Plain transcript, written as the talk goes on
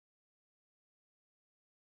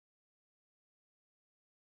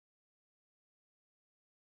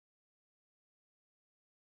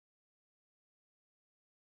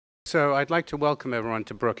So I'd like to welcome everyone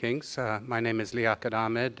to Brookings. My name is Liaquat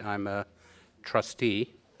Ahmed. I'm a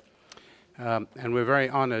trustee. And we're very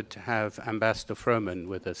honored to have Ambassador Froman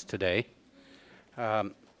with us today.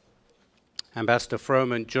 Ambassador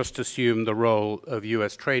Froman just assumed the role of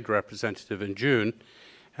U.S. Trade Representative in June,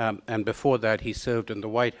 and before that he served in the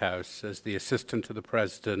White House as the Assistant to the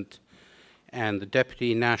President and the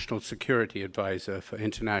Deputy National Security Advisor for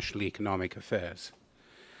International Economic Affairs.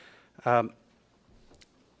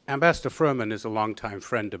 Ambassador Froman is a longtime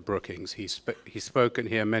friend of Brookings. He's spoken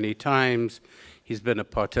here many times. He's been a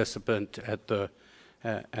participant at the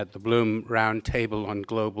Bloom Roundtable on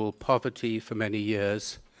Global Poverty for many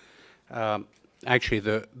years. Actually,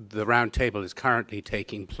 the roundtable is currently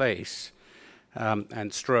taking place,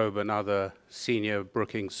 and Strobe and other senior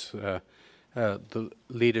Brookings the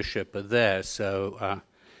leadership are there. So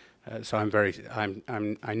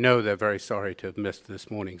I know they're very sorry to have missed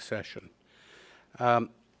this morning's session.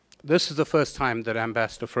 This is the first time that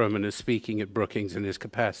Ambassador Froman is speaking at Brookings in his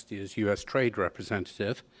capacity as U.S. Trade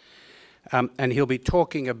Representative, and he'll be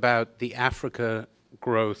talking about the Africa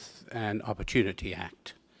Growth and Opportunity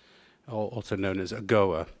Act, also known as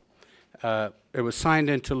AGOA. It was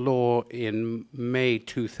signed into law in May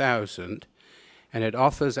 2000, and it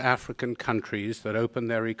offers African countries that open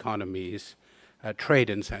their economies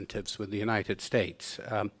trade incentives with the United States.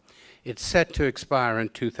 It's set to expire in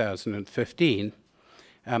 2015,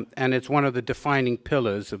 and it's one of the defining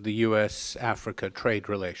pillars of the U.S.-Africa trade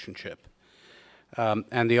relationship.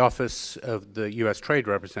 And the Office of the U.S. Trade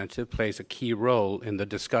Representative plays a key role in the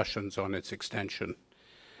discussions on its extension.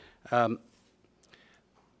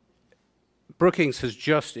 Brookings has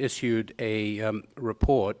just issued a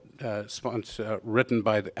report written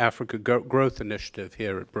by the Africa Growth Initiative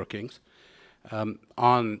here at Brookings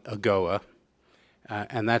on AGOA,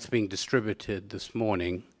 and that's being distributed this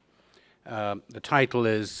morning. The title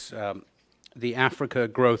is The Africa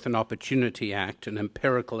Growth and Opportunity Act, an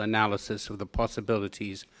empirical analysis of the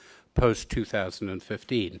possibilities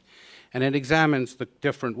post-2015. And it examines the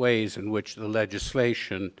different ways in which the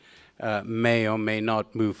legislation may or may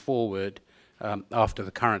not move forward after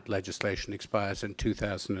the current legislation expires in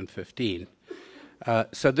 2015.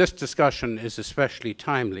 So this discussion is especially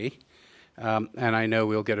timely, and I know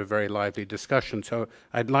we'll get a very lively discussion. So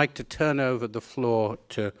I'd like to turn over the floor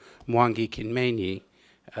to Mwangi Kinmenyi,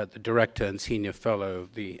 the Director and Senior Fellow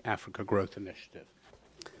of the Africa Growth Initiative.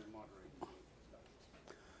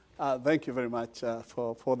 Thank you very much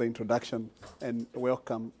for the introduction, and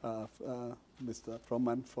welcome, Mr.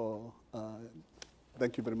 Froman.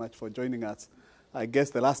 Thank you very much for joining us. I guess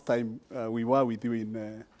the last time we were with you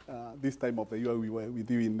in this time of the year, we were with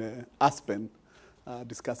you in Aspen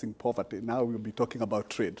discussing poverty. Now we'll be talking about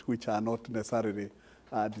trade, which are not necessarily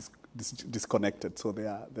disconnected, so they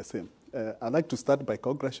are the same. I'd like to start by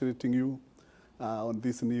congratulating you on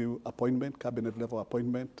this new appointment, cabinet-level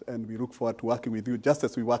appointment, and we look forward to working with you just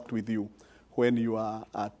as we worked with you when you are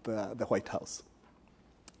at the White House.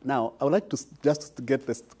 Now, I would like to just get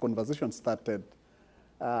this conversation started.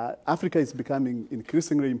 Africa is becoming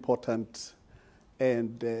increasingly important,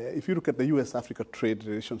 and if you look at the U.S.-Africa trade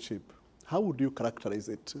relationship, how would you characterize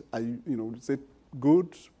it? Is it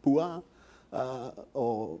good, poor,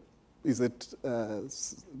 or is it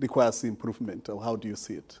requires improvement, or how do you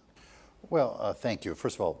see it? Well, thank you.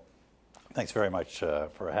 First of all, thanks very much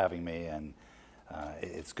for having me, and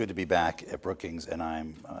it's good to be back at Brookings, and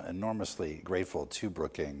I'm enormously grateful to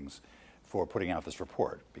Brookings for putting out this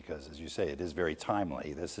report, because as you say, it is very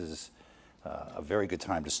timely. This is a very good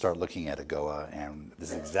time to start looking at AGOA, and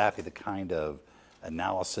this is exactly the kind of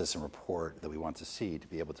analysis and report that we want to see to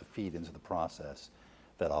be able to feed into the process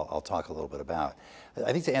that I'll talk a little bit about.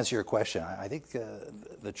 I think to answer your question, I think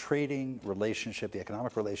the trading relationship, the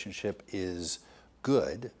economic relationship is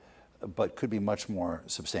good, but could be much more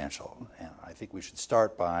substantial. And I think we should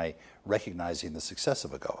start by recognizing the success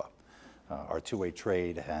of AGOA. Our two-way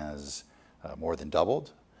trade has more than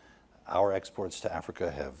doubled. Our exports to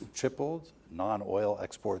Africa have tripled. Non-oil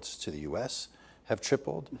exports to the U.S. have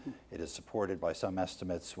tripled. It is supported by some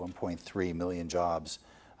estimates 1.3 million jobs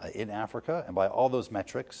in Africa, and by all those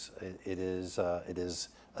metrics, it is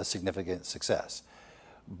a significant success.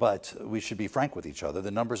 But we should be frank with each other. The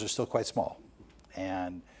numbers are still quite small,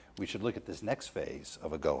 and we should look at this next phase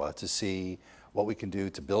of AGOA to see what we can do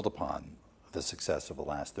to build upon the success of the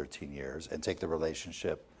last 13 years and take the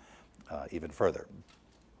relationship even further.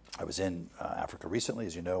 I was in Africa recently,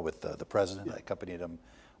 as you know, with the president. I accompanied him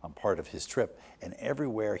on part of his trip, and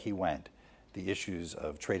everywhere he went, the issues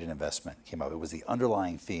of trade and investment came up. It was the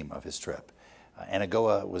underlying theme of his trip, and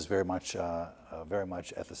AGOA was very much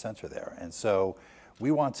at the center there. And so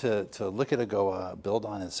we want to look at AGOA, build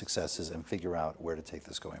on its successes, and figure out where to take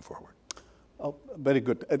this going forward. Oh, very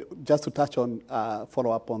good. Just to touch on,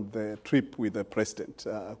 follow up on the trip with the president,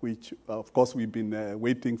 which, of course, we've been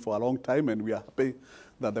waiting for a long time, and we are happy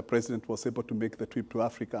that the president was able to make the trip to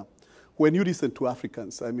Africa. When you listen to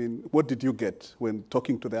Africans, I mean, what did you get when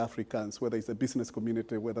talking to the Africans, whether it's the business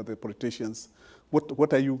community, whether the politicians?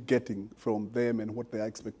 What are you getting from them, and what their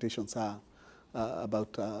expectations are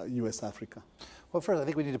about U.S.-Africa? Well, first, I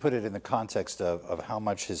think we need to put it in the context of how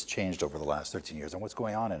much has changed over the last 13 years and what's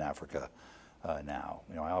going on in Africa now.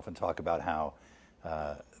 You know, I often talk about how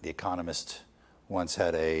The Economist once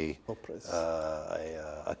had a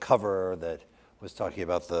cover that was talking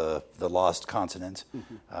about the lost continent,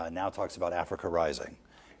 now talks about Africa rising,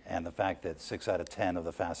 and the fact that 6 out of 10 of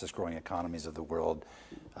the fastest growing economies of the world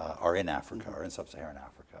are in Africa, are in sub-Saharan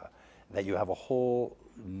Africa, that you have a whole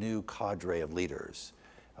new cadre of leaders,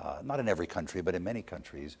 not in every country, but in many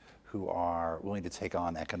countries, who are willing to take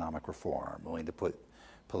on economic reform, willing to put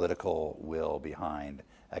political will behind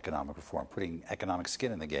economic reform, putting economic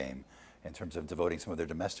skin in the game in terms of devoting some of their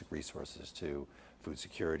domestic resources to food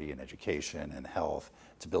security and education and health,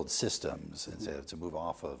 to build systems and to move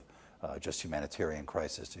off of just humanitarian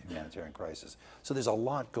crisis to humanitarian crisis. So there's a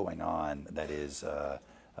lot going on that is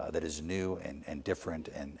new and different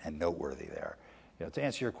and noteworthy there. You know, to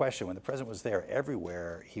answer your question, when the president was there,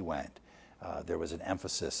 everywhere he went, there was an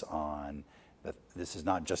emphasis on that this is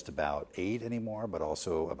not just about aid anymore, but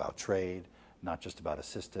also about trade, not just about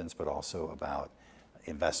assistance, but also about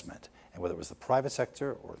investment. And whether it was the private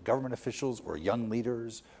sector or government officials or young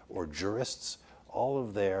leaders or jurists, all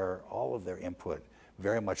of their input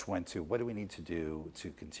very much went to what do we need to do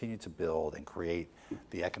to continue to build and create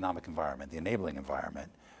the economic environment, the enabling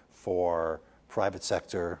environment for private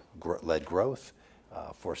sector led growth,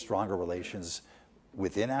 for stronger relations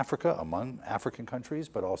within Africa, among African countries,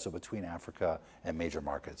 but also between Africa and major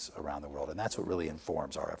markets around the world. And that's what really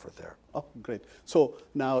informs our effort there. Oh, great. So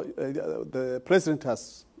now the president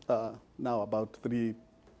has now about 3+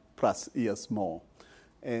 years more.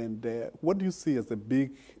 And what do you see as the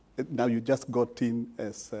big, now you just got in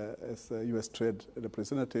as a U.S. trade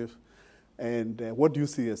representative, and what do you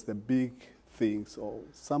see as the big things or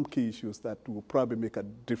some key issues that will probably make a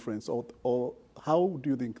difference, or how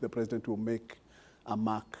do you think the president will make a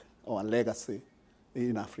mark or a legacy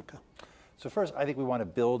in Africa? So first, I think we want to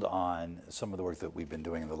build on some of the work that we've been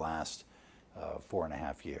doing in the last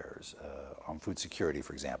 4.5 years on food security,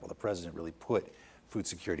 for example. The president really put food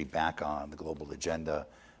security back on the global agenda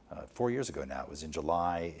 4 years ago now. It was in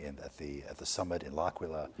July at the summit in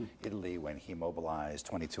L'Aquila, Italy, when he mobilized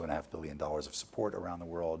 $22.5 billion of support around the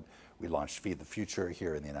world. We launched Feed the Future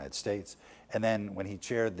here in the United States. And then when he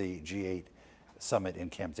chaired the G8 summit in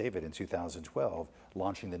Camp David in 2012,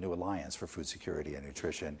 launching the new Alliance for Food Security and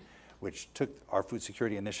Nutrition, which took our food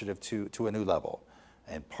security initiative to a new level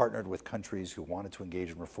and partnered with countries who wanted to engage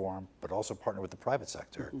in reform, but also partnered with the private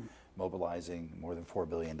sector, mobilizing more than $4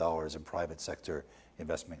 billion in private sector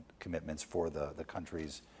investment commitments for the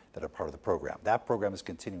countries that are part of the program. That program is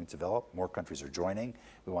continuing to develop. More countries are joining.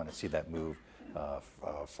 We want to see that move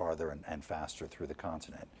farther and faster through the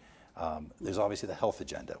continent. There's obviously the health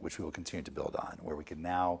agenda, which we will continue to build on, where we can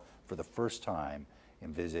now, for the first time,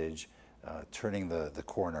 envisage turning the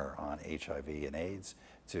corner on HIV and AIDS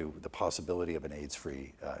to the possibility of an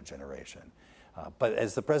AIDS-free generation. But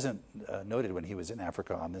as the president noted when he was in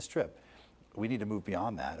Africa on this trip, we need to move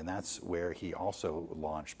beyond that, and that's where he also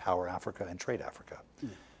launched Power Africa and Trade Africa.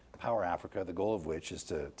 Power Africa, the goal of which is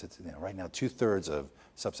to right now 2/3 of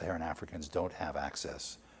sub-Saharan Africans don't have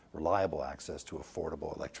reliable access to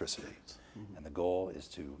affordable electricity. And the goal is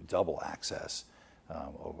to double access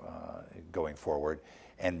going forward,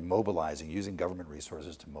 and using government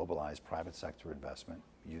resources to mobilize private sector investment,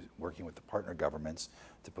 working with the partner governments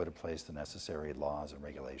to put in place the necessary laws and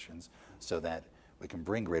regulations so that we can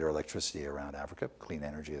bring greater electricity around Africa, clean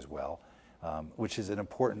energy as well, which is an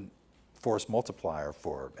important force multiplier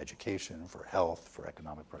for education, for health, for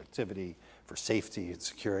economic productivity, for safety and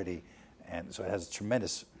security. And so it has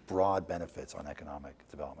tremendous broad benefits on economic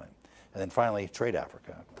development. And then finally, Trade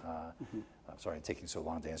Africa. I'm sorry I'm taking so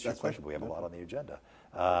long to answer your question, but we have a lot on the agenda.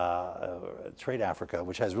 Trade Africa,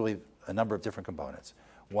 which has really a number of different components.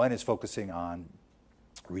 One is focusing on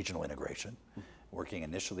regional integration, working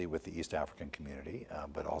initially with the East African community,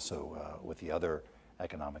 but also with the other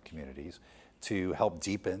economic communities to help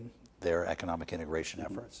deepen their economic integration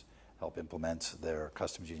efforts, help implement their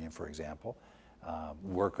customs union, for example,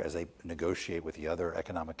 work as they negotiate with the other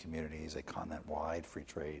economic communities, a continent-wide free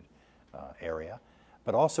trade area,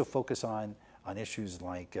 but also focus on on issues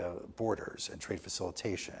like borders and trade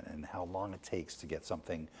facilitation and how long it takes to get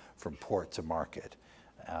something from port to market,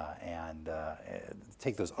 and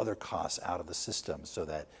take those other costs out of the system so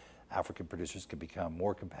that African producers can become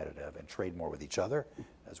more competitive and trade more with each other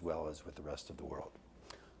as well as with the rest of the world.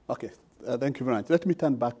 Okay, thank you very much. Let me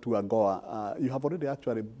turn back to AGOA. You have already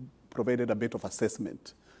actually provided a bit of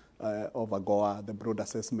assessment of AGOA, the broad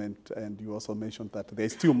assessment, and you also mentioned that there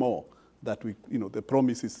is still more that the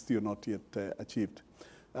promise is still not yet achieved.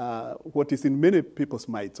 What is in many people's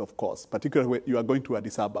minds, of course, particularly when you are going to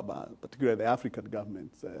Addis Ababa, particularly the African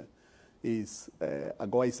governments, is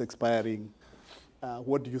AGOA is expiring.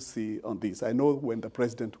 What do you see on this? I know when the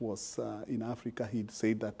president was in Africa, he'd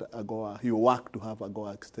said that AGOA, he worked to have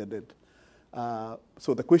AGOA extended.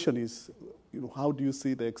 So the question is, how do you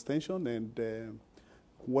see the extension, and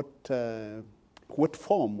what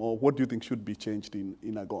form or what do you think should be changed in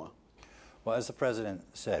AGOA? Well, as the president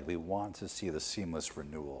said, we want to see the seamless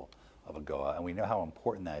renewal of AGOA, and we know how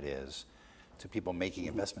important that is to people making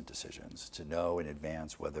investment decisions, to know in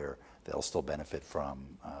advance whether they'll still benefit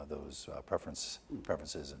from those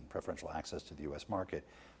preferences and preferential access to the U.S. market.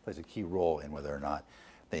 Plays a key role in whether or not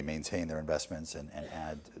they maintain their investments and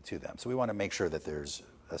add to them. So we want to make sure that there's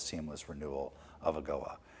a seamless renewal of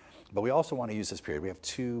AGOA. But we also want to use this period. We have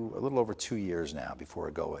a little over 2 years now before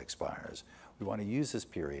AGOA expires. We want to use this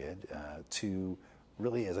period to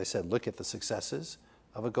really, as I said, look at the successes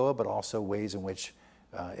of AGOA, but also ways in which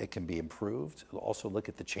it can be improved. We'll also look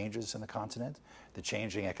at the changes in the continent, the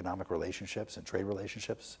changing economic relationships and trade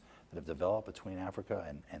relationships that have developed between Africa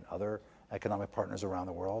and other economic partners around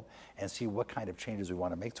the world, and see what kind of changes we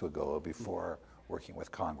want to make to AGOA before working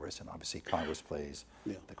with Congress. And obviously Congress plays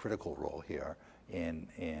the critical role here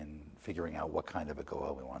in figuring out what kind of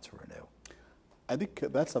AGOA we want to renew. I think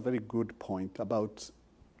that's a very good point about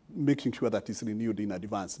making sure that it's renewed in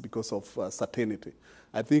advance because of certainty.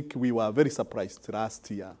 I think we were very surprised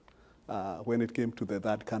last year when it came to the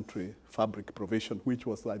third country fabric provision, which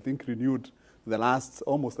was, I think, renewed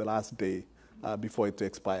almost the last day before it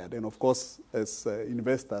expired. And of course, as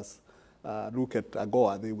investors look at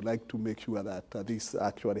AGOA, they would like to make sure that this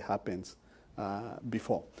actually happens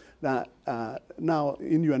before. Now,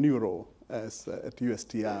 in your new role as at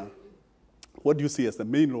USTR, what do you see as the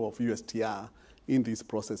main role of USTR in this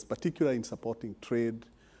process, particularly in supporting trade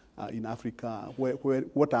in Africa?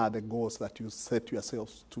 What are the goals that you set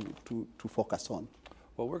yourselves to focus on?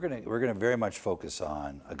 Well, we're going to very much focus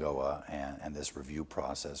on AGOA and this review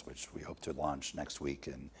process, which we hope to launch next week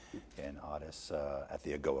in Addis at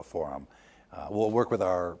the AGOA Forum. We'll work with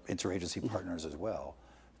our interagency partners as well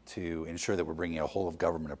to ensure that we're bringing a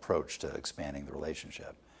whole-of-government approach to expanding the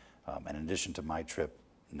relationship. And in addition to my trip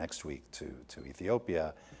next week to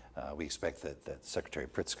Ethiopia, we expect that Secretary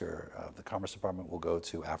Pritzker of the Commerce Department will go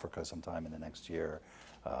to Africa sometime in the next year,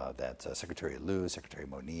 that Secretary Liu, Secretary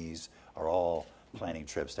Moniz are all planning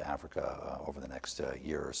trips to Africa over the next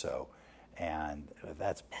year or so. And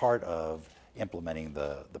that's part of implementing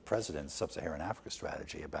the President's Sub-Saharan Africa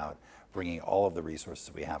strategy about bringing all of the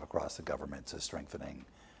resources we have across the government to strengthening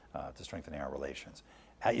our relations.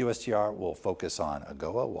 At USTR, we'll focus on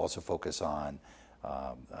AGOA. We'll also focus on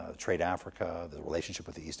Trade Africa, the relationship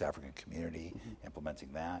with the East African community, implementing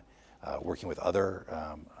that, working with other,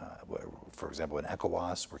 for example, in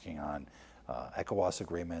ECOWAS, working on ECOWAS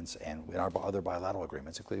agreements and in our other bilateral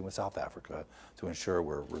agreements, including with South Africa, to ensure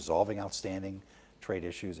we're resolving outstanding trade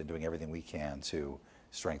issues and doing everything we can to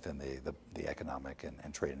strengthen the economic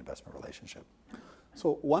and trade and investment relationship.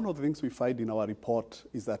 So one of the things we find in our report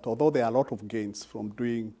is that although there are a lot of gains from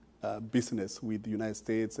doing business with the United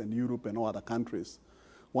States and Europe and all other countries,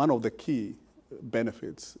 one of the key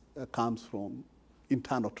benefits comes from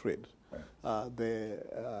internal trade. Right.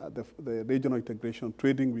 The regional integration,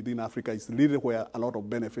 trading within Africa is really where a lot of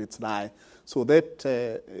benefits lie. So that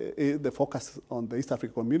the focus on the East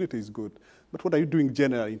African community is good. But what are you doing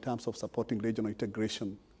generally in terms of supporting regional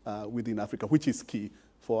integration within Africa, which is key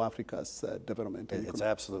for Africa's development? It's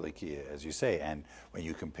absolutely key, as you say. And when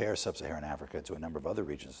you compare Sub-Saharan Africa to a number of other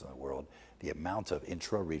regions in the world, the amount of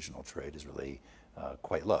intra-regional trade is really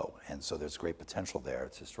quite low. And so there's great potential there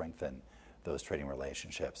to strengthen those trading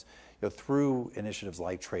relationships. Through initiatives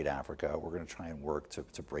like Trade Africa, we're going to try and work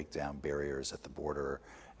to break down barriers at the border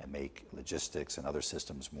and make logistics and other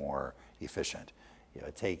systems more efficient.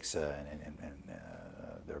 It takes, there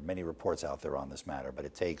are many reports out there on this matter, but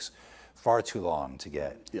it takes far too long to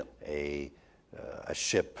get a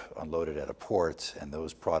ship unloaded at a port and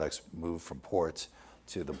those products move from port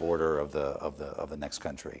to the border of the next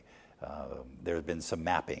country. There have been some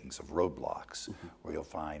mappings of roadblocks where you'll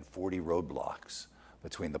find 40 roadblocks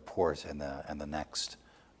between the port and the next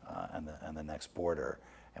and the next border.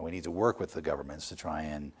 And we need to work with the governments to try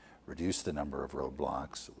and reduce the number of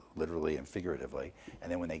roadblocks, literally and figuratively.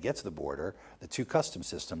 And then when they get to the border, the two customs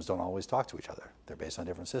systems don't always talk to each other. They're based on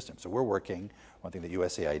different systems. So we're working, one thing that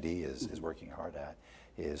USAID is working hard at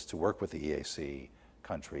is to work with the EAC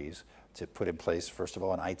countries to put in place, first of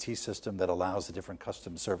all, an IT system that allows the different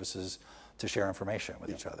customs services to share information with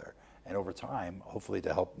each other. And over time, hopefully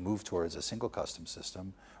to help move towards a single customs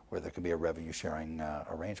system where there can be a revenue sharing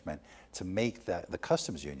arrangement to make that the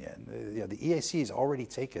customs union. The EAC has already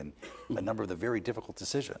taken a number of the very difficult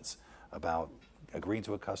decisions about agreeing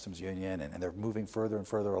to a customs union, and they're moving further and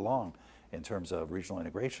further along in terms of regional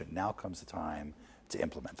integration. Now comes the time to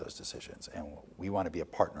implement those decisions, and we want to be a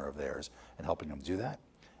partner of theirs in helping them do that.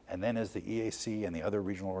 And then as the EAC and the other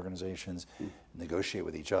regional organizations negotiate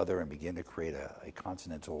with each other and begin to create a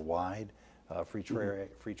continental-wide free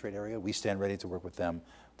trade area, we stand ready to work with them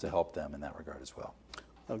to help them in that regard as well.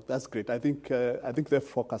 That's great. I think their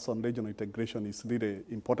focus on regional integration is really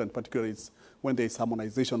important, particularly when there is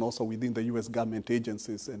harmonization also within the U.S. government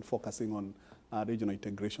agencies and focusing on regional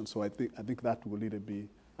integration. So I think that will really be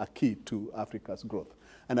a key to Africa's growth.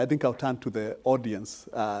 And I think I'll turn to the audience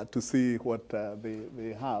to see what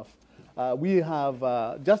they have. We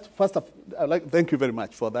have just first of, thank you very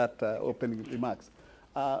much for that opening remarks.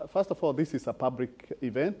 First of all, this is a public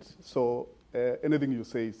event, so anything you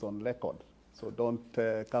say is on record. So don't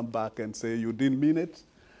come back and say you didn't mean it.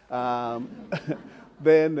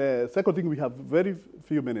 Then second thing, we have very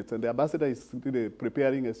few minutes, and the ambassador is really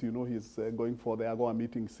preparing, as you know, he's going for the AGOA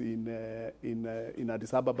meetings in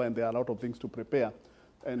Addis Ababa, and there are a lot of things to prepare.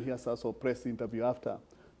 And he has also a press interview after.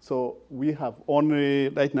 So we have only,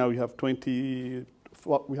 right now we have 30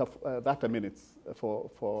 minutes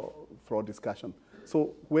for discussion.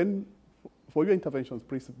 So for your interventions,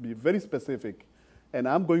 please be very specific. And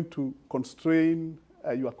I'm going to constrain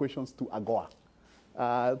your questions to AGOA.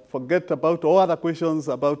 Forget about all other questions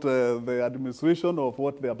about the administration of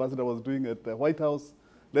what the ambassador was doing at the White House.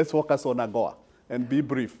 Let's focus on AGOA and be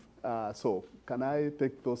brief. So can I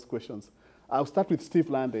take those questions? I'll start with Steve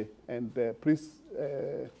Landy, and please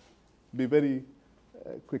be very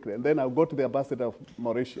quickly. And then I'll go to the ambassador of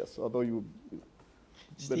Mauritius, although you...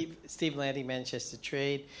 Steve Landy, Manchester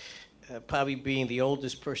Trade. Probably being the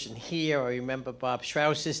oldest person here, I remember Bob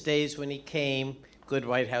Strauss's days when he came, good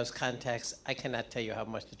White House contacts. I cannot tell you how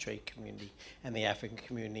much the trade community and the African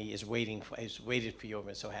community is waited for you, and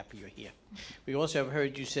I'm so happy you're here. We also have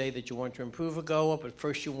heard you say that you want to improve AGOA, but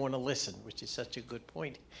first you want to listen, which is such a good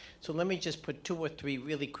point. So let me just put 2 or 3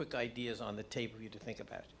 really quick ideas on the table for you to think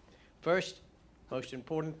about. First, most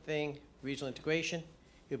important thing, regional integration.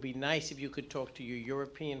 It would be nice if you could talk to your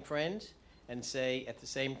European friends and say, at the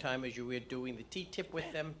same time as you were doing the TTIP with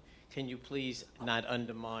them, can you please not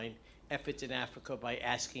undermine efforts in Africa by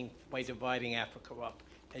dividing Africa up,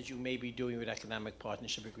 as you may be doing with economic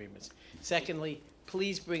partnership agreements. Secondly,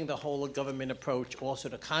 please bring the whole of government approach also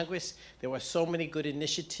to Congress. There were so many good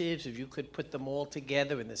initiatives. If you could put them all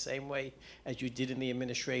together in the same way as you did in the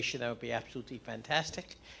administration, that would be absolutely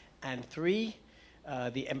fantastic. And 3,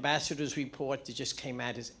 the ambassador's report that just came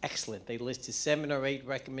out is excellent. They listed 7 or 8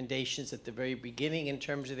 recommendations at the very beginning in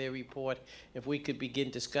terms of their report. If we could begin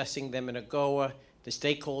discussing them in AGOA, the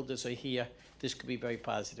stakeholders are here, this could be very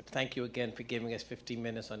positive. Thank you again for giving us 15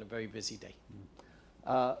 minutes on a very busy day.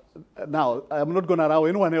 Now, I'm not going to allow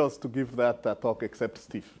anyone else to give that talk except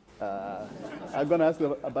Steve. I'm going to ask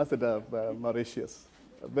the ambassador of Mauritius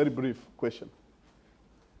a very brief question.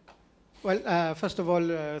 Well, first of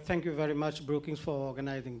all, thank you very much, Brookings, for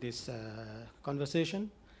organizing this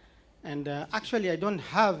conversation. And actually, I don't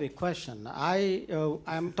have a question.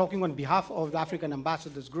 I'm talking on behalf of the African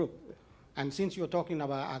Ambassadors Group. And since you're talking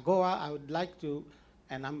about AGOA, I would like to,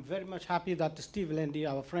 and I'm very much happy that Steve Landy,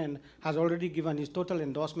 our friend, has already given his total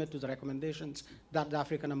endorsement to the recommendations that the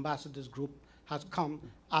African Ambassadors Group has come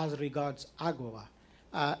as regards AGOA.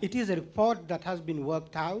 It is a report that has been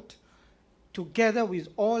worked out together with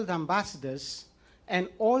all the ambassadors, and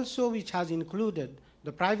also which has included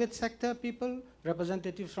the private sector people,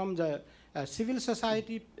 representatives from the civil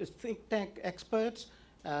society, think tank experts,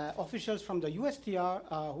 officials from the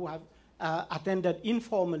USTR who have attended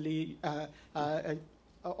informally,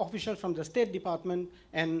 officials from the State Department,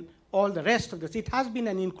 and all the rest of this. It has been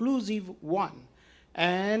an inclusive one.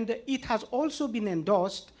 And it has also been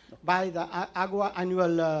endorsed by the AGOA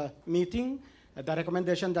annual meeting, the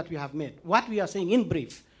recommendation that we have made. What we are saying in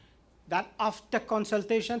brief, that after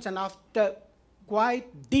consultations and after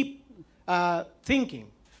quite deep thinking,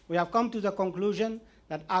 we have come to the conclusion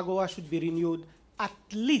that AGOA should be renewed at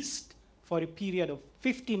least for a period of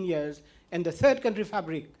 15 years, and the third country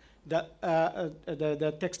fabric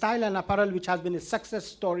the textile and apparel, which has been a success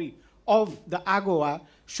story of the AGOA,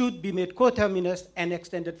 should be made coterminous and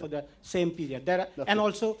extended for the same period. And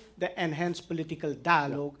also the enhanced political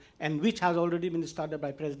dialogue, and which has already been started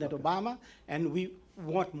by President Obama, and we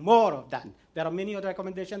want more of that. There are many other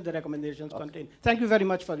recommendations. The recommendations contain. Thank you very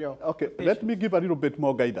much for your patience. Let me give a little bit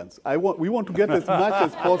more guidance. We want to get as much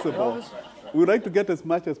as possible. We would like to get as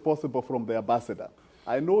much as possible from the ambassador.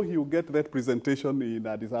 I know he will get that presentation in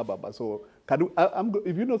Addis Ababa. So,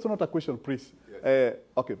 if you know it's not a question, please. Yes.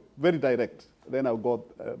 Okay, very direct. Then I'll go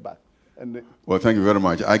back. Well, thank you very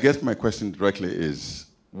much. I guess my question directly is,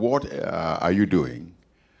 what are you doing,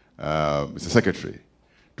 Mr. Secretary,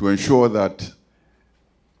 to ensure that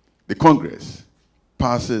the Congress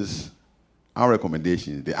passes our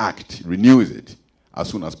recommendations, the Act, renews it as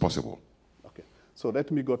soon as possible? Okay. So let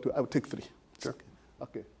me go to, I'll take three. Sure.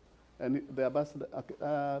 Okay. And the ambassador,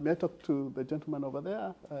 okay. May I talk to the gentleman over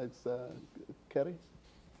there? It's Kerry.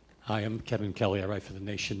 Hi, I'm Kevin Kelly. I write for the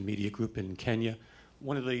Nation Media Group in Kenya.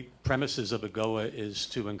 One of the premises of AGOA is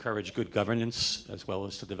to encourage good governance as well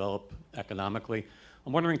as to develop economically.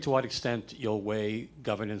 I'm wondering to what extent you'll weigh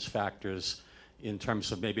governance factors in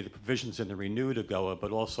terms of maybe the provisions in the renewed AGOA, but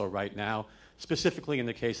also right now, specifically in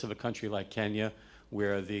the case of a country like Kenya,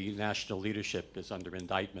 where the national leadership is under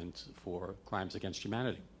indictment for crimes against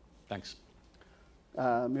humanity. Thanks.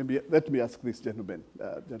 Maybe let me ask this gentleman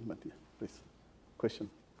here, please. Question,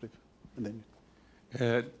 please. And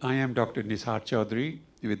then I am Dr. Nisar Chaudhary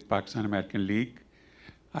with Pakistan American League.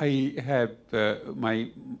 I have, my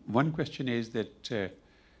one question is that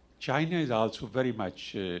China is also very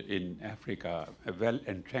much in Africa, well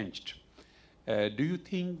entrenched. Do you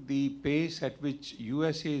think the pace at which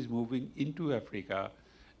USA is moving into Africa,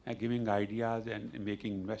 giving ideas and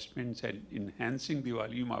making investments and enhancing the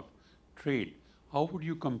volume of trade, how would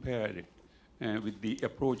you compare it with the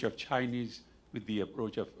approach of Chinese with the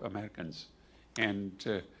approach of Americans? And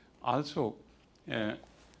also,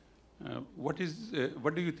 what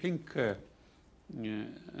do you think,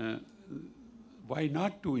 why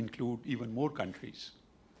not to include even more countries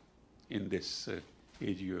in this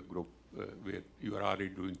AGOA group where you are already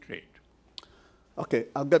doing trade? Okay,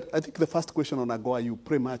 I think the first question on AGOA you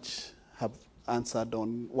pretty much have answered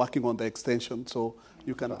on working on the extension, so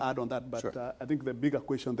you can add on that. But sure. I think the bigger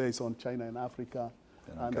question there is on China and Africa,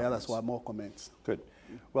 and the others were more comments. Good.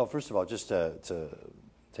 Well, first of all, just to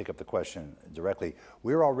take up the question directly,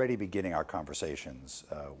 we're already beginning our conversations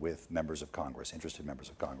with members of Congress, interested members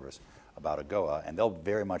of Congress, about AGOA, and they'll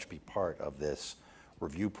very much be part of this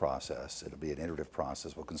review process. It'll be an iterative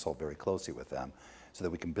process. We'll consult very closely with them so that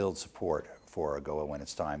we can build support for AGOA when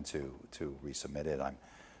it's time to resubmit it. I'm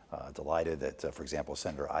delighted that, for example,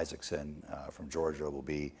 Senator Isaacson from Georgia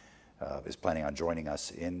is planning on joining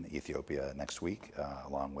us in Ethiopia next week,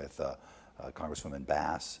 along with Congresswoman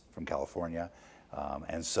Bass from California.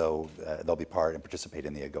 And so they'll be part and participate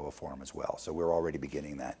in the AGOA forum as well. So we're already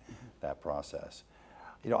beginning that process.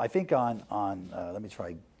 You know, I think on let me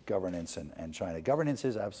try governance and China. Governance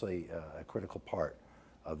is absolutely a critical part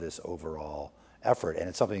of this overall effort, and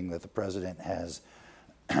it's something that the President has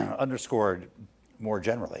underscored more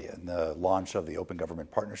generally in the launch of the Open Government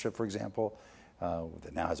Partnership, for example,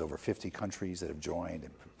 that now has over 50 countries that have joined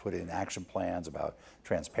and put in action plans about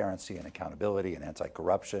transparency and accountability and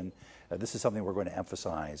anti-corruption. This is something we're going to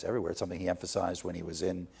emphasize everywhere. It's something he emphasized when he was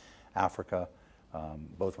in Africa,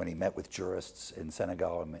 both when he met with jurists in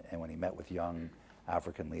Senegal and when he met with young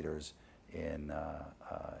African leaders in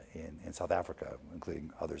South Africa,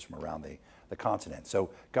 including others from around the continent. So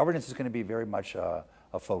governance is going to be very much a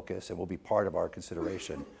focus and will be part of our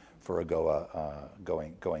consideration for AGOA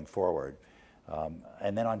going forward.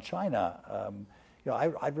 And then on China, you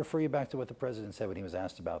know, I'd refer you back to what the President said when he was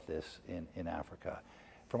asked about this in Africa.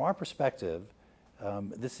 From our perspective,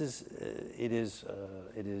 it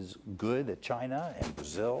is good that China and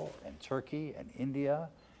Brazil and Turkey and India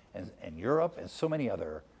and Europe and so many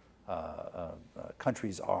other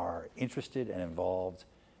countries are interested and involved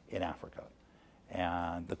in Africa.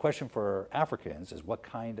 And the question for Africans is what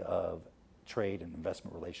kind of trade and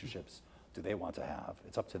investment relationships do they want to have?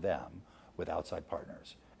 It's up to them with outside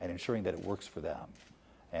partners and ensuring that it works for them.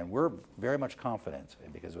 And we're very much confident,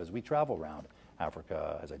 because as we travel around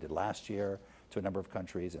Africa, as I did last year, to a number of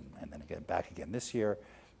countries and then again back again this year,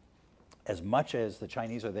 as much as the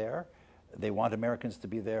Chinese are there, they want Americans to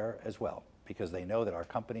be there as well, because they know that our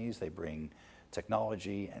companies, they bring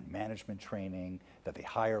technology and management training, that they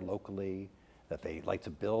hire locally, that they like to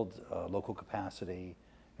build local capacity.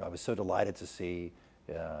 You know, I was so delighted to see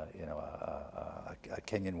you know, a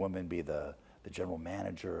Kenyan woman be the general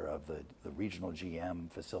manager of the regional GM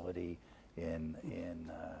facility in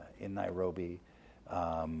in Nairobi.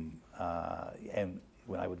 And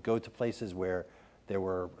when I would go to places where there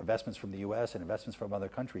were investments from the US and investments from other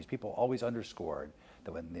countries, people always underscored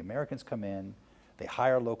that when the Americans come in, they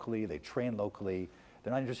hire locally, they train locally.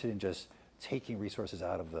 They're not interested in just taking resources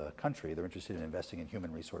out of the country. They're interested in investing in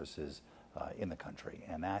human resources in the country.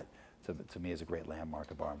 And that, to me, is a great landmark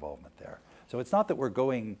of our involvement there. So it's not that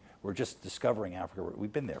we're just discovering Africa.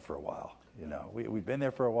 We've been there for a while. We've been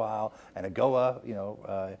there for a while. And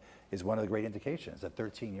AGOA, is one of the great indications that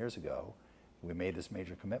 13 years ago, we made this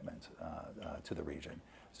major commitment to the region.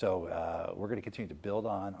 So we're going to continue to build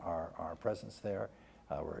on our presence there.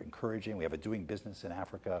 We're encouraging, we have a Doing Business in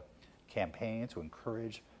Africa campaign to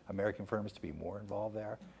encourage American firms to be more involved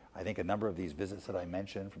there. I think a number of these visits that I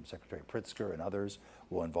mentioned from Secretary Pritzker and others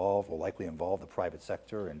will likely involve the private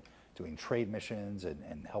sector in doing trade missions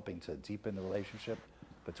and helping to deepen the relationship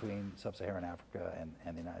between Sub-Saharan Africa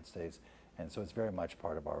and the United States. And so it's very much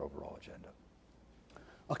part of our overall agenda.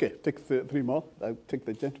 Okay, take three more. I'll take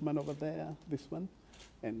the gentleman over there, this one,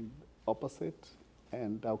 and opposite,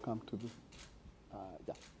 and I'll come to this.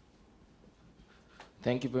 Yeah.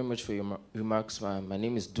 Thank you very much for your remarks. My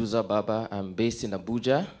name is Duza Baba. I'm based in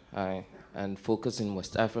Abuja and focus in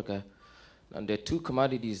West Africa. And there are two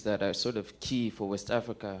commodities that are sort of key for West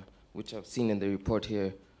Africa, which I've seen in the report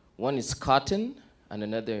here. One is cotton and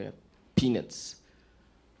another peanuts.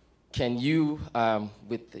 Can you,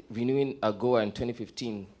 with renewing AGOA in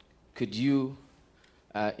 2015, could you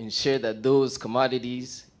ensure that those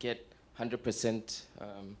commodities get 100%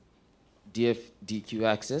 DQ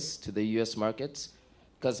access to the US markets?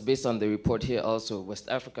 Because based on the report here also, West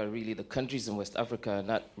Africa really, the countries in West Africa are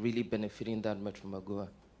not really benefiting that much from AGOA.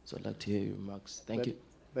 So I'd like to hear your remarks. Thank you.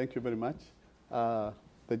 Thank you very much.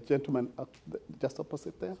 The gentleman just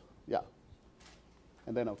opposite there, yeah.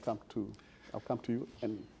 And then I'll come to you.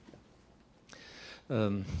 And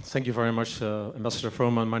thank you very much, Ambassador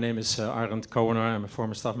Froman. My name is Arend Kouwenaar. I'm a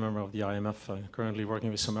former staff member of the IMF, currently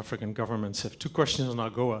working with some African governments. I have two questions on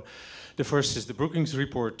AGOA. The first is the Brookings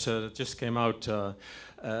report that just came out.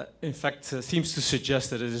 In fact, seems to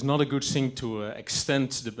suggest that it is not a good thing to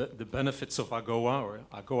extend the benefits of AGOA or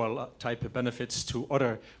AGOA-type benefits to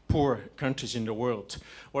other poor countries in the world.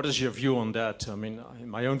 What is your view on that? I mean,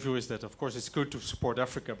 my own view is that, of course, it's good to support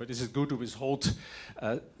Africa, but is it good to withhold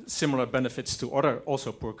similar benefits to other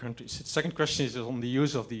also poor countries? The second question is on the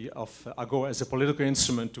use of AGOA as a political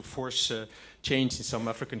instrument to force change in some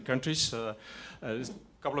African countries. A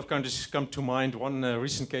couple of countries come to mind. One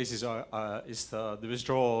recent case is the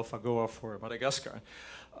withdrawal of AGOA for Madagascar.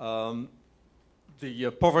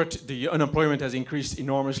 The unemployment has increased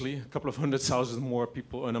enormously. A couple of 100,000 more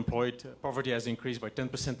people unemployed. Poverty has increased by 10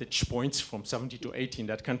 percentage points from 70 to 80 in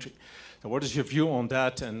that country. So what is your view on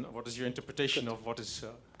that, and what is your interpretation of what is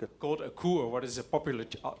called a coup, or what is a popular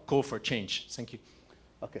call for change? Thank you.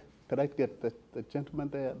 Okay. Could I get the gentleman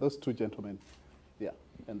there, those two gentlemen? Yeah.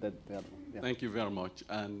 And then the other one. Yeah. Thank you very much.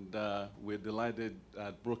 And we're delighted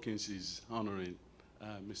that Brookings is honoring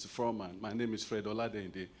Mr. Froman. My name is Fred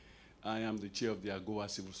Oladende. I am the chair of the AGOA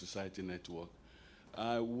Civil Society Network.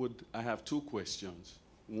 I have two questions.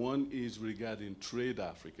 One is regarding Trade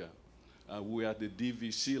Africa. We were at the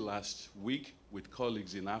DVC last week with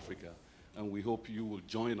colleagues in Africa, and we hope you will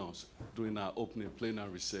join us during our opening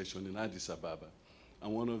plenary session in Addis Ababa.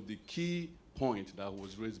 And one of the key points that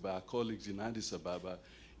was raised by our colleagues in Addis Ababa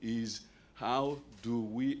is how do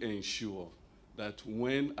we ensure that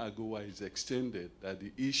when AGOA is extended, that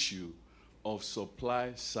the issue of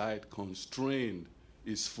supply side constraint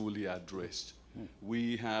is fully addressed.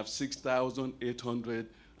 We have 6,800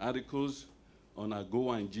 articles on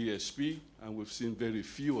AGOA and GSP, and we've seen very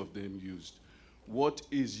few of them used. What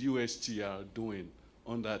is USTR doing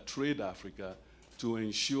under Trade Africa to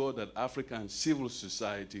ensure that African civil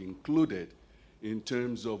society included in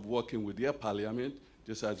terms of working with their parliament,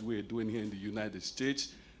 just as we're doing here in the United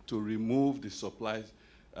States, to remove the supply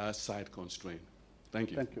side constraint?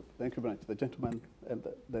 Thank you. Thank you. Thank you very much. The gentleman, and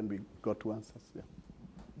then we go to answers. Yeah.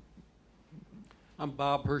 I'm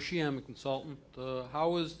Bob Hershey. I'm a consultant.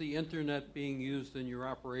 How is the internet being used in your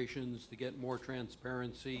operations to get more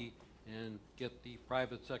transparency and get the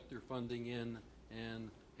private sector funding in and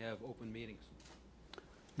have open meetings?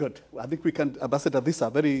 Good. I think we can, Ambassador, these are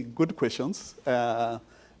very good questions.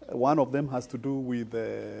 One of them has to do with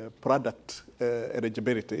product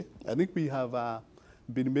eligibility. I think we have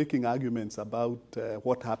been making arguments about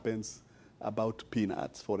what happens about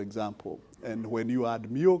peanuts, for example. And when you add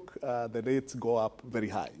milk, the rates go up very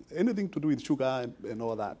high. Anything to do with sugar and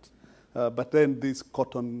all that. But then this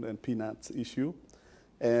cotton and peanuts issue,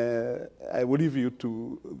 I will leave you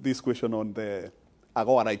to this question on the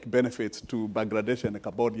AGOA-like benefits to Bangladesh and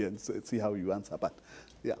Cambodians. See how you answer, but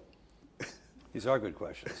yeah. These are good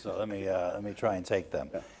questions, so let me try and take them.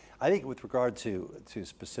 Yeah. I think with regard to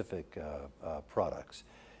specific products,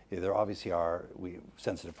 there obviously are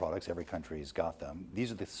sensitive products. Every country's got them.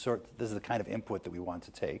 This is the kind of input that we want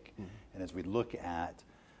to take, and as we look at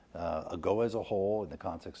AGOA as a whole in the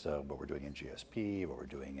context of what we're doing in GSP, what we're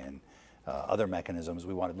doing in other mechanisms,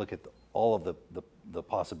 we want to look at all of the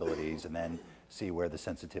possibilities and then see where the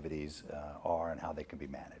sensitivities are and how they can be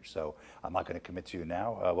managed. So I'm not going to commit to you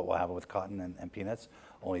now what will happen with cotton and peanuts,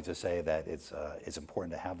 only to say that it's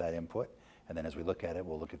important to have that input. And then as we look at it,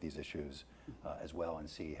 we'll look at these issues as well and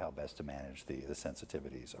see how best to manage the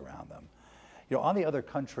sensitivities around them. You know, on the other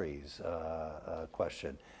countries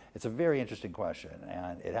question, it's a very interesting question,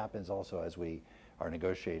 and it happens also as we are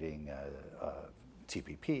negotiating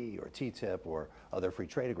TPP or TTIP or other free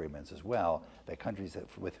trade agreements as well, that countries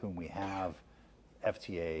with whom we have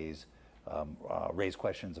FTAs raise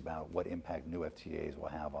questions about what impact new FTAs will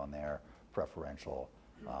have on their preferential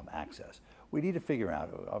access. We need to figure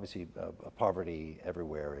out, obviously poverty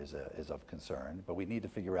everywhere is of concern, but we need to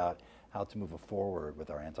figure out how to move forward with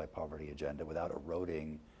our anti-poverty agenda without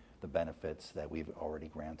eroding the benefits that we've already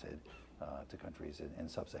granted to countries in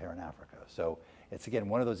sub-Saharan Africa. So it's, again,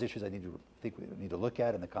 one of those issues I think we need to look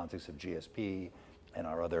at in the context of GSP and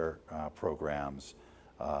our other programs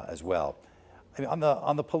as well. I mean,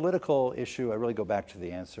 on the political issue, I really go back to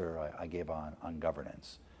the answer I gave on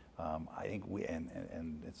governance. I think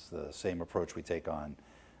and it's the same approach we take on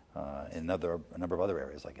in a number of other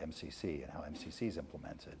areas like MCC and how MCC is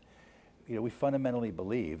implemented. You know, we fundamentally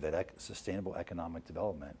believe that sustainable economic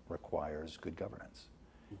development requires good governance.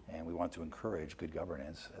 And we want to encourage good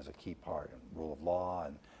governance as a key part, and rule of law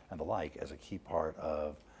and the like, as a key part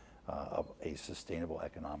of a sustainable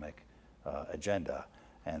economic agenda.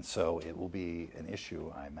 And so it will be an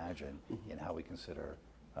issue, I imagine, in how we consider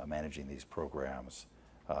managing these programs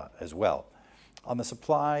as well. On the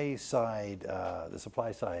supply side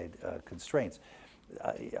constraints,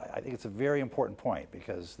 I think it's a very important point,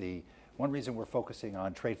 because one reason we're focusing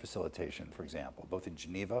on trade facilitation, for example, both in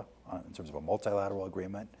Geneva in terms of a multilateral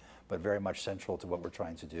agreement, but very much central to what we're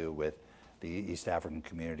trying to do with the East African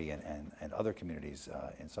community and other communities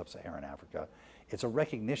in sub-Saharan Africa, it's a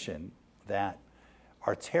recognition that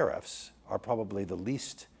our tariffs are probably the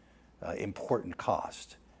least important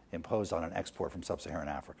cost imposed on an export from sub-Saharan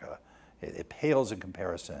Africa. It pales in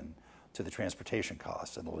comparison to the transportation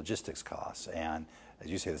costs and the logistics costs and, as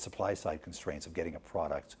you say, the supply side constraints of getting a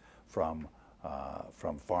product from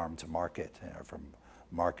farm to market, or from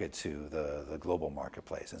market to the global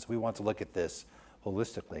marketplace. And so we want to look at this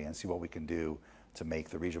holistically and see what we can do to make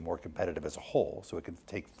the region more competitive as a whole, so it can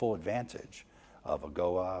take full advantage of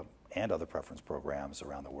AGOA and other preference programs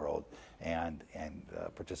around the world and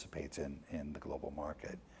participates in the global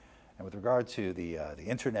market. And with regard to the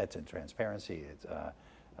internet and transparency, it's,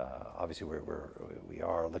 obviously we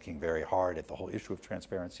are looking very hard at the whole issue of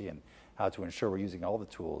transparency and how to ensure we're using all the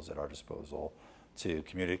tools at our disposal to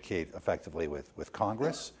communicate effectively with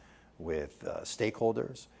Congress, with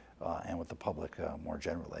stakeholders, and with the public more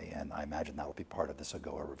generally. And I imagine that will be part of this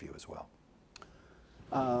AGOA review as well.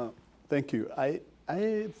 Thank you. I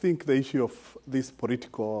think the issue of these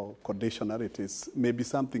political conditionalities may be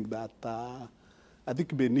something that I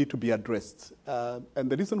think may need to be addressed. And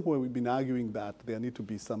the reason why we've been arguing that there need to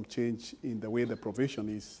be some change in the way the provision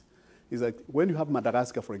is that when you have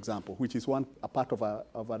Madagascar, for example, which is a part of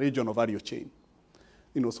a regional value chain,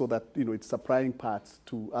 so that it's supplying parts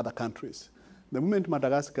to other countries. The moment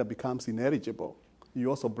Madagascar becomes ineligible, you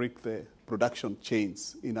also break the production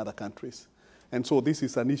chains in other countries. And so this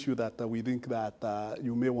is an issue that we think that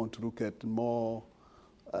you may want to look at more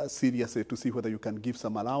seriously to see whether you can give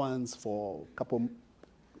some allowance for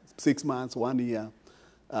 6 months, 1 year,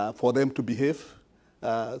 for them to behave,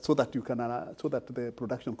 so that the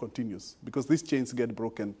production continues. Because these chains get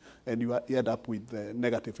broken, and you end up with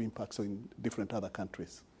negative impacts in different other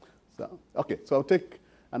countries. So, okay, so I'll take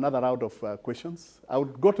another round of questions. I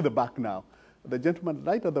would go to the back now. The gentleman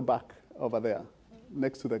right at the back over there,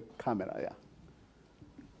 next to the camera, yeah.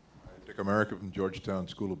 Dick America from Georgetown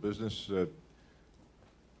School of Business.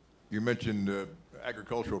 You mentioned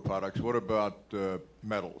agricultural products. What about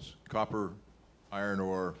metals, copper, iron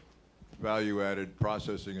ore, value-added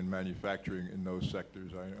processing and manufacturing in those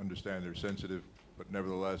sectors? I understand they're sensitive, but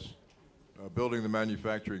nevertheless, building the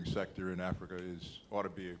manufacturing sector in Africa ought to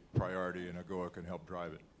be a priority, and AGOA can help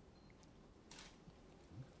drive it.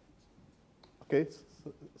 Okay,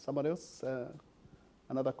 so somebody else?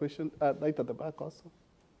 Another question? Right at the back also.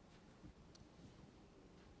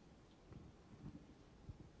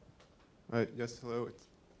 Yes, hello. It's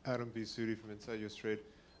Adam B. Sudi from Inside US Trade.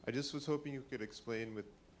 I just was hoping you could explain with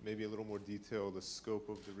maybe a little more detail the scope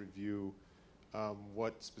of the review.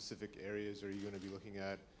 What specific areas are you going to be looking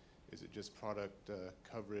at? Is it just product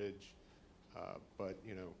coverage? But,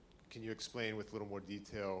 you know, can you explain with a little more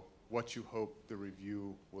detail what you hope the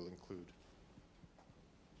review will include?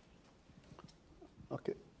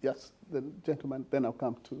 Okay, yes, the gentleman, then I'll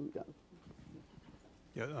come to, yeah.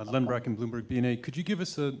 Yeah, Len Bracken, Bloomberg BNA. Could you give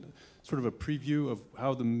us a sort of a preview of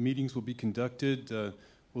how the meetings will be conducted?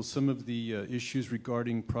 Will some of the issues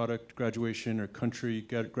regarding product graduation or country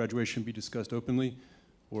graduation be discussed openly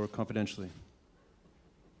or confidentially?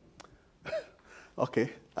 Okay,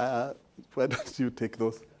 why don't you take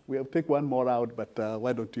those? We'll take one more out, but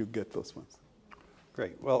why don't you get those ones?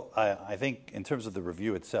 Great. Well, I think in terms of the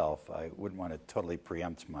review itself, I wouldn't want to totally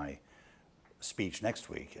preempt my speech next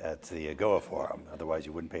week at the AGOA forum. Otherwise,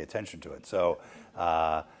 you wouldn't pay attention to it. So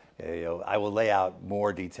you know, I will lay out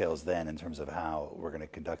more details then in terms of how we're going to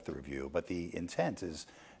conduct the review. But the intent is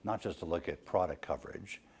not just to look at product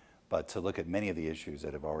coverage, but to look at many of the issues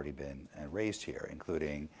that have already been raised here,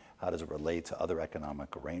 including how does it relate to other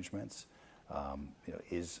economic arrangements? You know,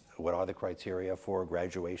 what are the criteria for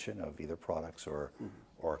graduation of either products or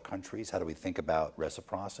countries? How do we think about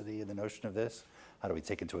reciprocity in the notion of this? How do we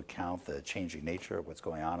take into account the changing nature of what's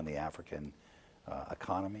going on in the African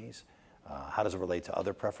economies? How does it relate to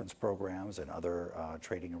other preference programs and other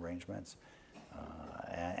trading arrangements?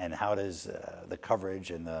 And how does the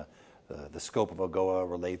coverage and the scope of AGOA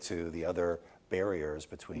relate to the other barriers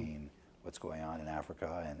between what's going on in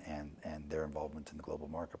Africa and their involvement in the global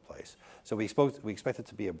marketplace? So we expect it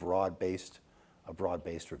to be a broad-based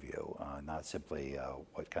review, not simply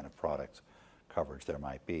what kind of product coverage there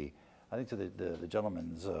might be. I think to the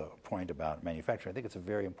gentleman's point about manufacturing, I think it's a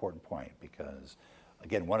very important point because,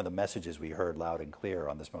 again, one of the messages we heard loud and clear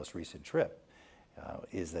on this most recent trip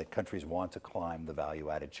is that countries want to climb the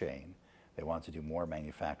value-added chain. They want to do more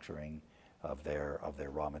manufacturing of their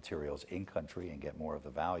raw materials in country and get more of the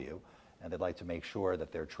value. And they'd like to make sure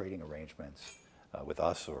that their trading arrangements with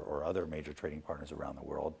us or other major trading partners around the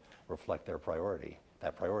world reflect that priority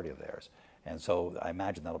of theirs. And so I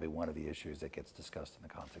imagine that'll be one of the issues that gets discussed in the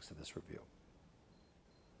context of this review.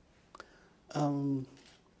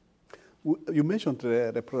 You mentioned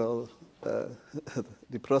the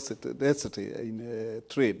reciprocity in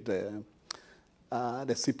trade, the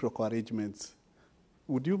reciprocal arrangements.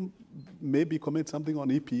 Would you maybe comment something on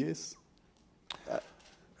EPAs?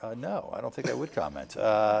 No, I don't think I would comment.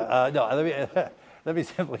 No, let me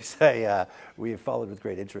simply say we have followed with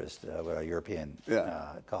great interest what our European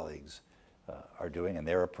colleagues are doing and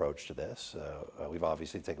their approach to this. We've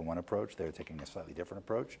obviously taken one approach. They're taking a slightly different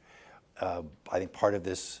approach. I think part of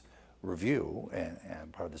this review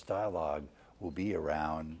and part of this dialogue will be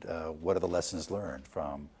around what are the lessons learned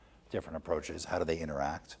from different approaches? How do they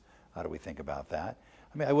interact? How do we think about that?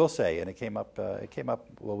 I mean, I will say, and it came up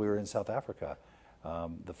while we were in South Africa,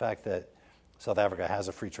 the fact that South Africa has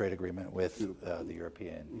a free trade agreement with the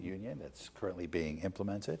European Union that's currently being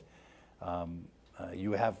implemented.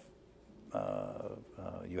 You have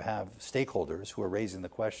stakeholders who are raising the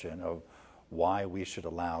question of why we should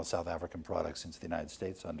allow South African products into the United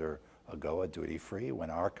States under AGOA duty-free when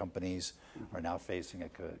our companies are now facing a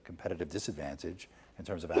competitive disadvantage in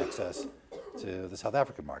terms of access to the South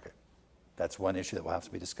African market. That's one issue that will have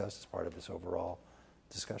to be discussed as part of this overall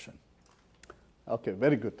discussion. Okay,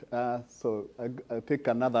 very good. So I'll take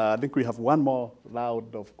another. I think we have one more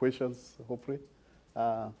round of questions, hopefully.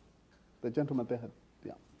 The gentleman there,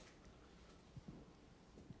 yeah.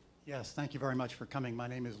 Yes, thank you very much for coming. My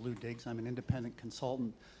name is Lou Diggs. I'm an independent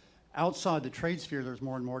consultant. Outside the trade sphere, there's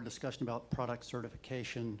more and more discussion about product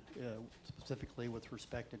certification, specifically with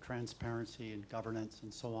respect to transparency and governance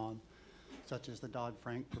and so on, such as the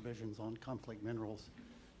Dodd-Frank provisions on conflict minerals.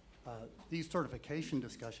 These certification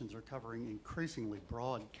discussions are covering increasingly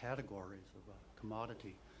broad categories of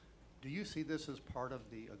commodity. Do you see this as part of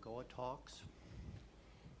the AGOA talks?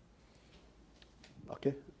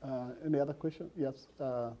 Okay. Any other question? Yes.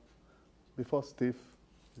 Before Steve.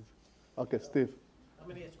 Okay, Steve. I'm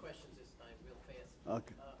going to ask questions this time real fast.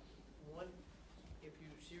 Okay. One, if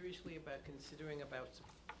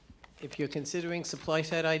you're considering supply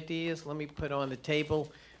side ideas, let me put on the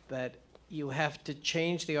table that you have to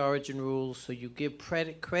change the origin rules so you give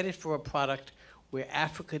credit for a product where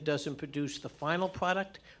Africa doesn't produce the final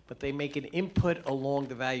product, but they make an input along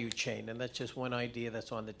the value chain. And that's just one idea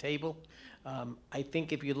that's on the table. I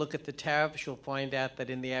think if you look at the tariffs, you'll find out that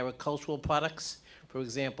in the agricultural products, for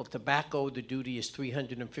example, tobacco, the duty is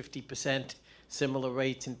 350%, similar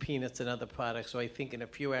rates in peanuts and other products. So I think in a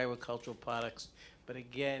few agricultural products, but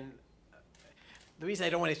again, The reason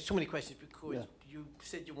I don't want to ask too many questions because Yeah. you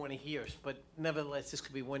said you want to hear us, but nevertheless, this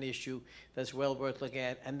could be one issue that's well worth looking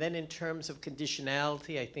at. And then in terms of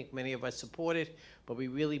conditionality, I think many of us support it, but we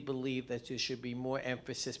really believe that there should be more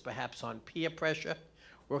emphasis perhaps on peer pressure,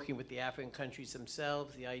 working with the African countries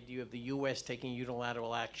themselves, the idea of the U.S. taking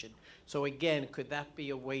unilateral action. So again, could that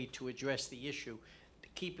be a way to address the issue?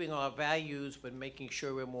 Keeping our values, but making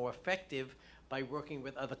sure we're more effective by working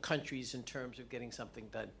with other countries in terms of getting something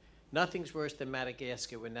done. Nothing's worse than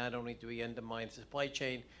Madagascar, where not only do we undermine the supply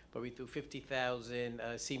chain, but we threw 50,000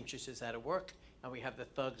 seamstresses out of work, and we have the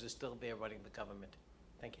thugs are still there running the government.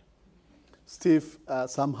 Thank you. Steve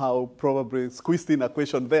somehow probably squeezed in a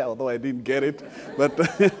question there, although I didn't get it. But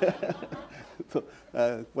so,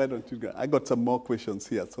 why don't you go? I got some more questions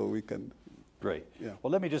here, so we can. Great. Yeah.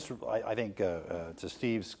 Well, let me just, I think to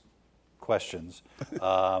Steve's questions,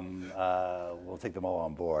 we'll take them all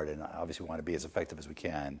on board, and obviously we want to be as effective as we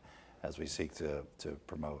can as we seek to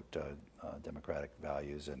promote democratic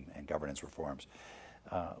values and governance reforms.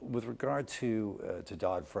 With regard to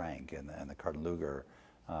Dodd-Frank and the Carden-Lugar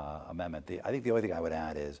amendment, I think the only thing I would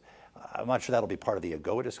add is, I'm not sure that'll be part of the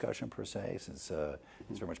AGOA discussion per se, since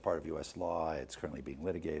it's very much part of U.S. law. It's currently being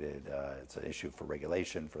litigated. It's an issue for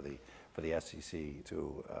regulation for the SEC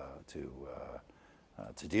to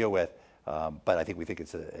deal with. But I think we think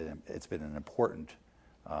it's been an important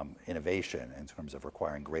innovation in terms of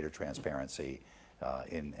requiring greater transparency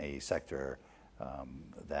in a sector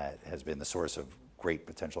that has been the source of great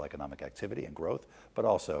potential economic activity and growth, but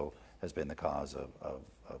also has been the cause of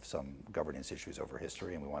some governance issues over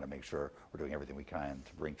history, and we want to make sure we're doing everything we can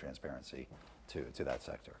to bring transparency to that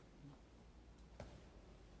sector.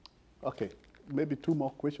 Okay, maybe two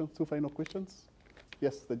final questions.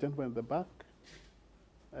 Yes, the gentleman in the back,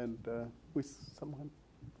 and with someone.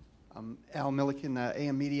 Al Milliken,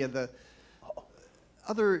 AM Media. The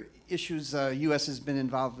other issues U.S. has been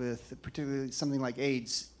involved with, particularly something like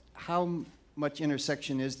AIDS, how much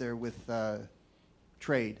intersection is there with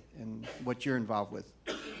trade and what you're involved with?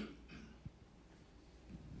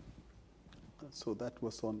 So that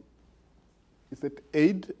was on, is it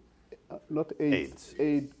aid? Not AIDS.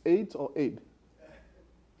 AIDS or aid?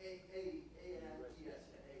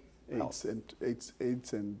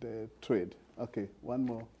 AIDS and trade. Okay, one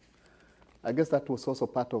more. I guess that was also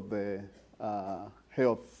part of the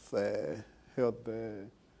health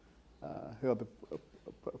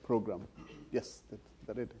program. Yes,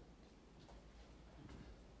 that it.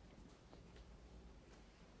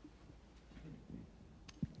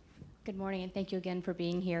 Good morning, and thank you again for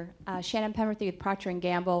being here. Shannon Penworthy with Procter &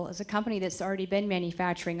 Gamble is a company that's already been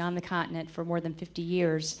manufacturing on the continent for more than 50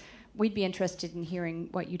 years. We'd be interested in hearing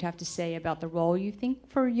what you'd have to say about the role you think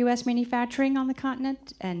for U.S. manufacturing on the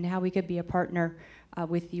continent and how we could be a partner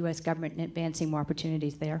with the U.S. government in advancing more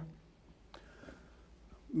opportunities there.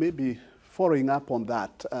 Maybe following up on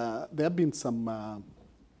that, there have been some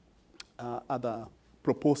other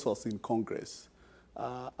proposals in Congress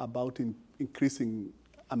about increasing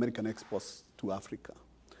American exports to Africa.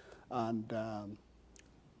 And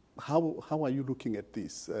how are you looking at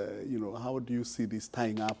this? How do you see this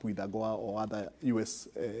tying up with AGOA or other U.S.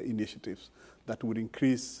 initiatives that would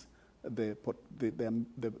increase the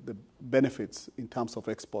benefits in terms of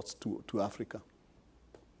exports to Africa?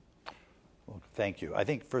 Well, thank you. I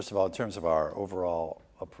think, first of all, in terms of our overall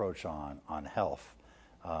approach on health,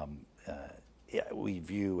 we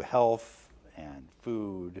view health and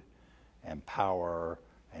food and power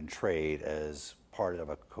and trade as part of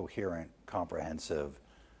a coherent, comprehensive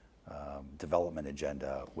development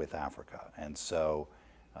agenda with Africa. And so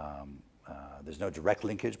there's no direct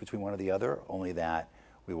linkage between one or the other, only that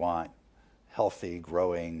we want healthy,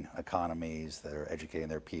 growing economies that are educating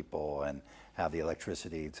their people and have the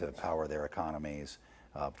electricity to power their economies,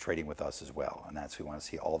 trading with us as well. And that's, we want to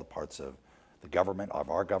see all the parts of the government, of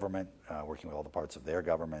our government, working with all the parts of their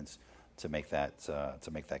governments to make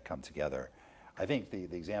that come together. I think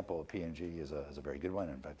the example of P&G is a very good one.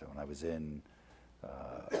 In fact, when I was in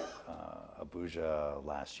Abuja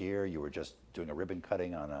last year, you were just doing a ribbon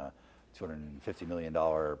cutting on a $250 million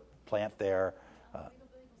plant there.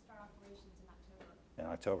 In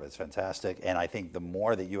October, it's fantastic. And I think the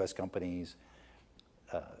more that U.S. companies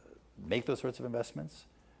make those sorts of investments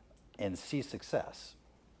and see success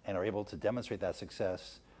and are able to demonstrate that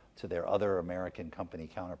success to their other American company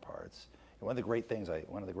counterparts, and one of the great things,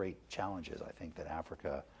 one of the great challenges I think that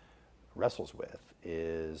Africa wrestles with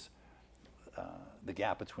is the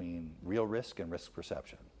gap between real risk and risk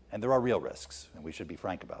perception. And there are real risks, and we should be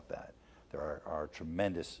frank about that. There are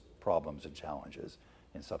tremendous problems and challenges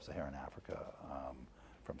in sub-Saharan Africa,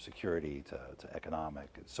 from security to economic,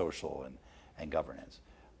 social, and governance.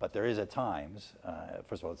 But there is at times,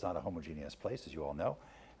 first of all, it's not a homogeneous place, as you all know,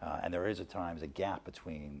 and there is at times a gap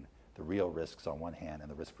between the real risks on one hand and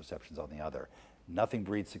the risk perceptions on the other. Nothing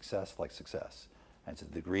breeds success like success. And to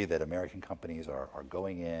the degree that American companies are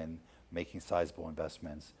going in, making sizable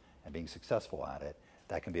investments, and being successful at it,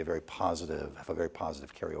 that can be have a very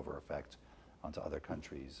positive carryover effect onto other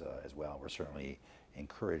countries as well. We're certainly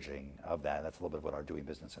encouraging of that. That's a little bit of what our Doing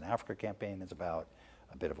Business in Africa campaign is about,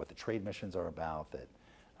 a bit of what the trade missions are about, that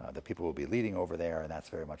people will be leading over there, and that's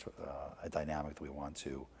very much a dynamic that we want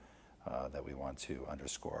to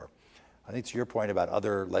underscore. I think to your point about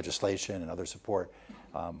other legislation and other support,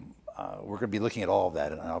 we're going to be looking at all of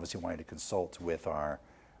that, and obviously wanting to consult with our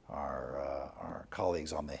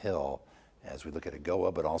colleagues on the Hill as we look at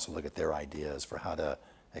AGOA, but also look at their ideas for how to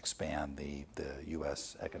expand the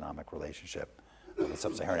U.S. economic relationship with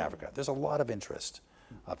Sub-Saharan Africa. There's a lot of interest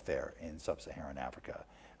up there in Sub-Saharan Africa,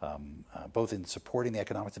 both in supporting the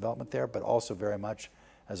economic development there, but also very much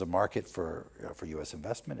as a market for U.S.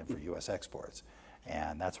 investment and for U.S. exports.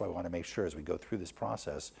 And that's why I want to make sure as we go through this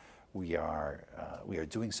process, we are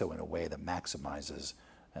doing so in a way that maximizes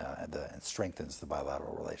and strengthens the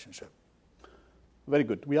bilateral relationship. Very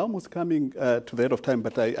good. We are almost coming to the end of time,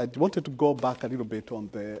 but I wanted to go back a little bit on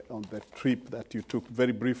the trip that you took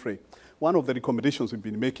very briefly. One of the recommendations we've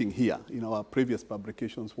been making here in our previous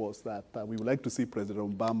publications was that we would like to see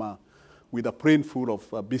President Obama with a plane full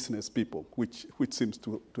of business people, which seems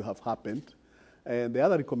to have happened. And the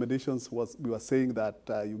other recommendations was we were saying that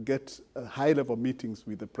you get high-level meetings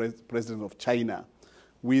with the president of China,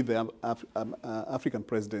 with the African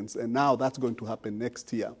presidents, and now that's going to happen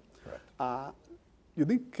next year. You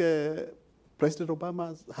think President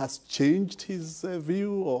Obama has changed his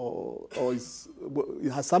view, or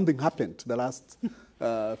has something happened the last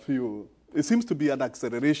few? It seems to be an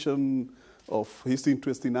acceleration of his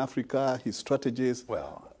interest in Africa, his strategies.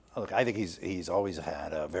 Well, look, I think he's always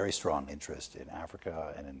had a very strong interest in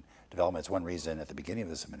Africa and in development. It's one reason at the beginning of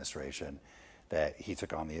this administration that he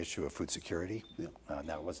took on the issue of food security. Yeah.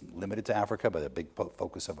 Now, it wasn't limited to Africa, but a big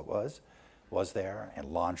focus of it was there,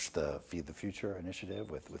 and launched the Feed the Future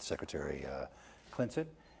initiative with Secretary Clinton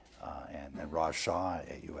and Raj Shah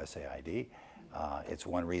at USAID. It's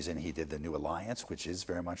one reason he did the new alliance, which is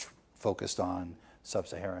very much focused on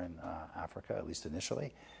Sub-Saharan Africa, at least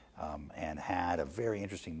initially, and had a very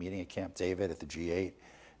interesting meeting at Camp David at the G8,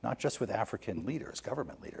 not just with African leaders,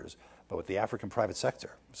 government leaders, but with the African private sector.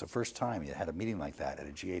 It was the first time you had a meeting like that at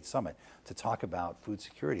a G8 summit to talk about food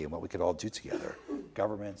security and what we could all do together,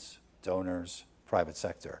 governments, donors, private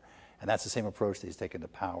sector. And that's the same approach that he's taken to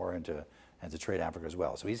power and to trade Africa as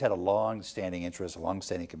well. So he's had a long-standing interest, a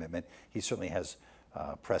long-standing commitment. He certainly has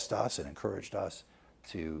pressed us and encouraged us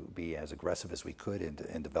to be as aggressive as we could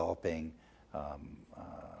in developing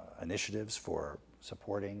initiatives for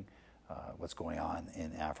supporting what's going on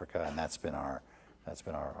in Africa, and that's been our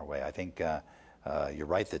way. I think you're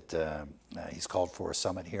right that he's called for a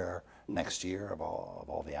summit here next year of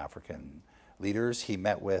all the African leaders. He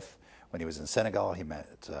met with, when he was in Senegal, he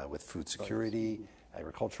met with food security,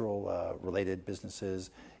 agricultural related businesses.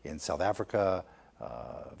 In South Africa,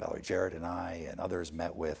 Valerie Jarrett and I and others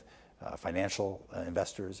met with financial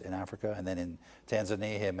investors in Africa. And then in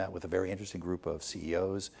Tanzania, he met with a very interesting group of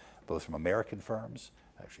CEOs, both from American firms,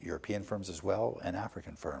 actually European firms as well, and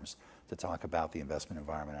African firms, to talk about the investment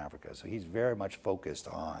environment in Africa. So he's very much focused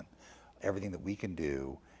on everything that we can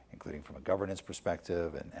do, including from a governance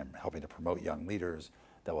perspective and helping to promote young leaders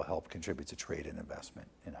that will help contribute to trade and investment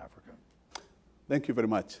in Africa. Thank you very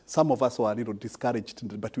much. Some of us were a little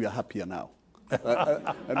discouraged, but we are happier now.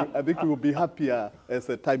 And I think we will be happier as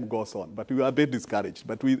the time goes on, but we are a bit discouraged.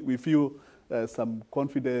 But we feel some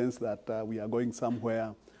confidence that we are going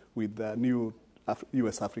somewhere with the new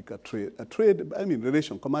U.S.-Africa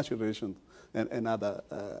commercial relations and other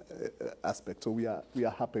aspects. So we are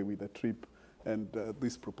happy with the trip and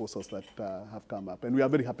these proposals that have come up. And we are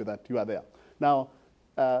very happy that you are there. Now,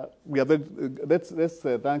 let's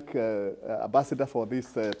thank Ambassador for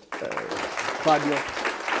this cardio.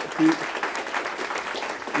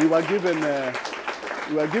 We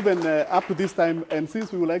were given up to this time, and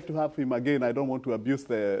since we would like to have him again, I don't want to abuse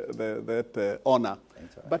that honor.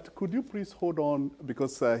 But could you please hold on,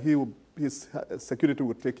 because his security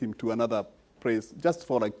will take him to another place just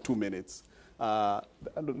for like 2 minutes.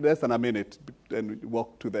 Less than a minute, and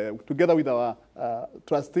walk together with our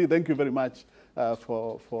trustee. Thank you very much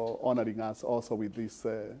for honoring us also with these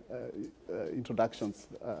introductions,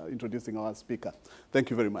 introducing our speaker. Thank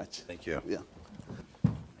you very much. Thank you. Yeah.